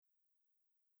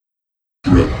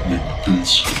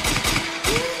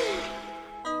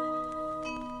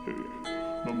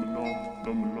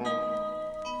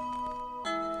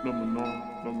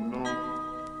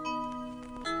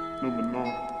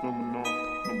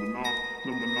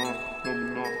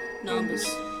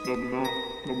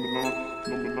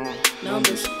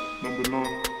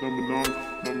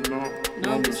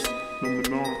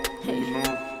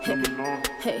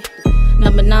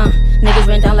Number 9, niggas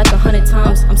ran down like 100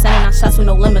 times. I'm sending out shots with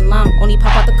no lemon lime. Only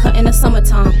pop out the cut in the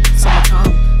summertime.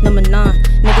 Number 9,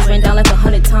 niggas ran down like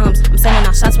 100 times. I'm sending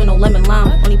out shots with no lemon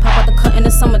lime. Only pop out the cut in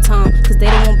the summertime. Cause they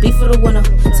don't want beef for the winter.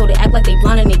 So they act like they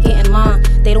blind and they get in line.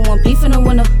 They don't want beef in the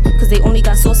winter. Cause they only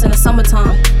got sauce in the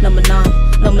summertime. Number 9,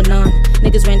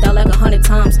 niggas ran down like 100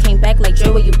 times. Came back like Dre,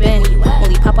 where you been?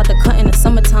 Only pop out the cut in the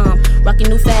summertime. Rockin'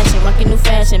 new fashion.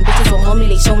 Bitches don't know me,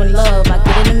 they showing love. I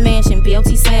get in the mansion,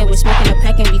 BLT sandwich, smoking a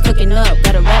pack and be cooking up.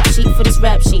 Got a rap sheet for this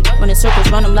rap sheet. Running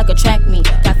circles, run them like a track meet.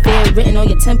 Got fear written on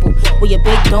your temple, with your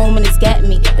big dome and it's got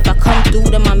me. If I come through,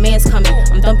 then my man's coming.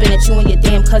 I'm dumping at you and your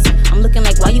damn cousin. I'm looking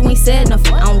like, why you ain't said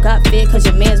nothing? I don't got fear cause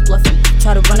your man's bluffing.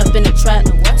 Try to run up in the trap,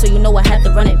 so you know I had to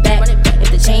run it back.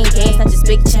 If the chain game's not just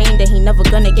big chain, then he never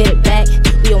gonna get it back.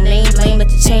 We don't name blame,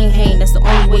 let your chain hang. That's the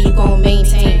only way you gon'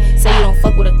 maintain. Say you don't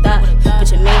fuck with a thought,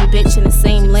 but your main bitch in the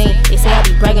same lane. They say I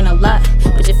be bragging a lot,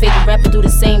 but your favorite rapper do the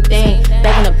same thing.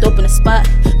 Bagging up dope in the spot,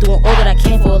 doing all that I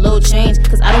can for a little change.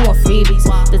 Cause I don't want freebies,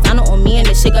 designer on me and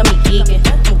this shit got me geeking.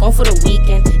 I'm going for the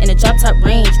weekend, in the drop top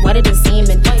range, whiter than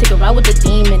semen. Take a ride with the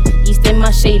demon, yeast in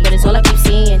my shade, but it's all I keep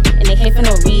seeing. And they hate for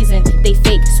no reason, they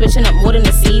fake, switching up more than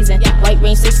a season. White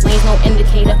range, 6 lanes, no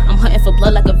indicator. I'm hunting for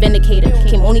blood like a vindicator.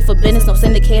 Came only for business, no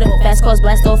syndicator. Fast cars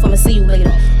blast off, I'ma see you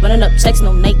later. Running up checks,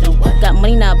 no Nike. Got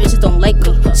money now, bitches don't like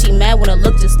me. She mad when I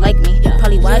look just like me.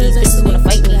 Probably why these bitches wanna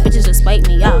fight me. Bitches just spite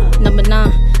me, yeah. Number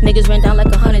 9, niggas ran down like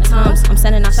 100 times. I'm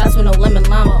sending out shots with no lemon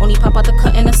lime. Only pop out the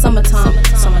cut in the summertime.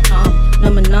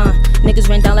 Number 9, niggas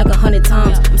ran down like 100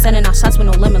 times. I'm sending out shots with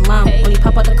no lemon lime. Only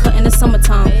pop out the cut in the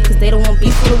summertime. Cause they don't want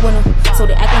beef for the winter. So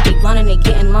they act like they blind and they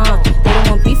get in line. They don't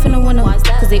want beef in the winter.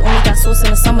 Cause they only got sauce in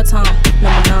the summertime.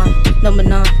 Number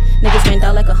 9, niggas ran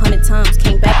down like 100 times.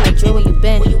 Came back like Dre, where you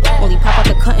been? Only pop out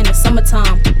the cut in the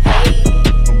summertime.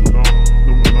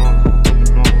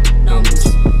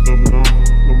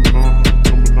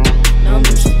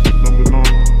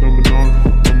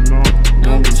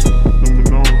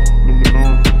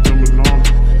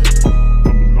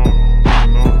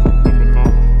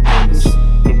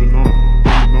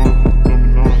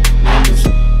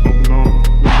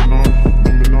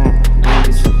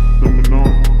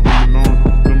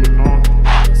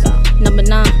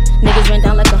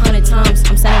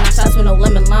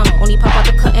 Only pop out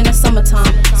the cut in the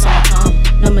summertime.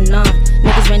 Number 9,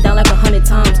 niggas ran down like 100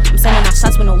 times. I'm sending out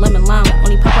shots with no lemon lime.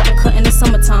 Only pop out the cut in the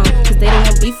summertime. Cause they don't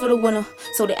want beef for the winter.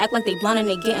 So they act like they blind and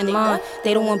they get in line.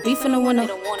 They don't want beef in the winter.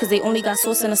 Cause they only got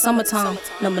sauce in the summertime.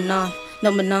 Number 9,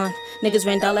 niggas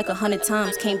ran down like 100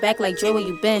 times. Came back like Dre, where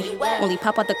you been? Only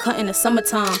pop out the cut in the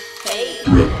summertime.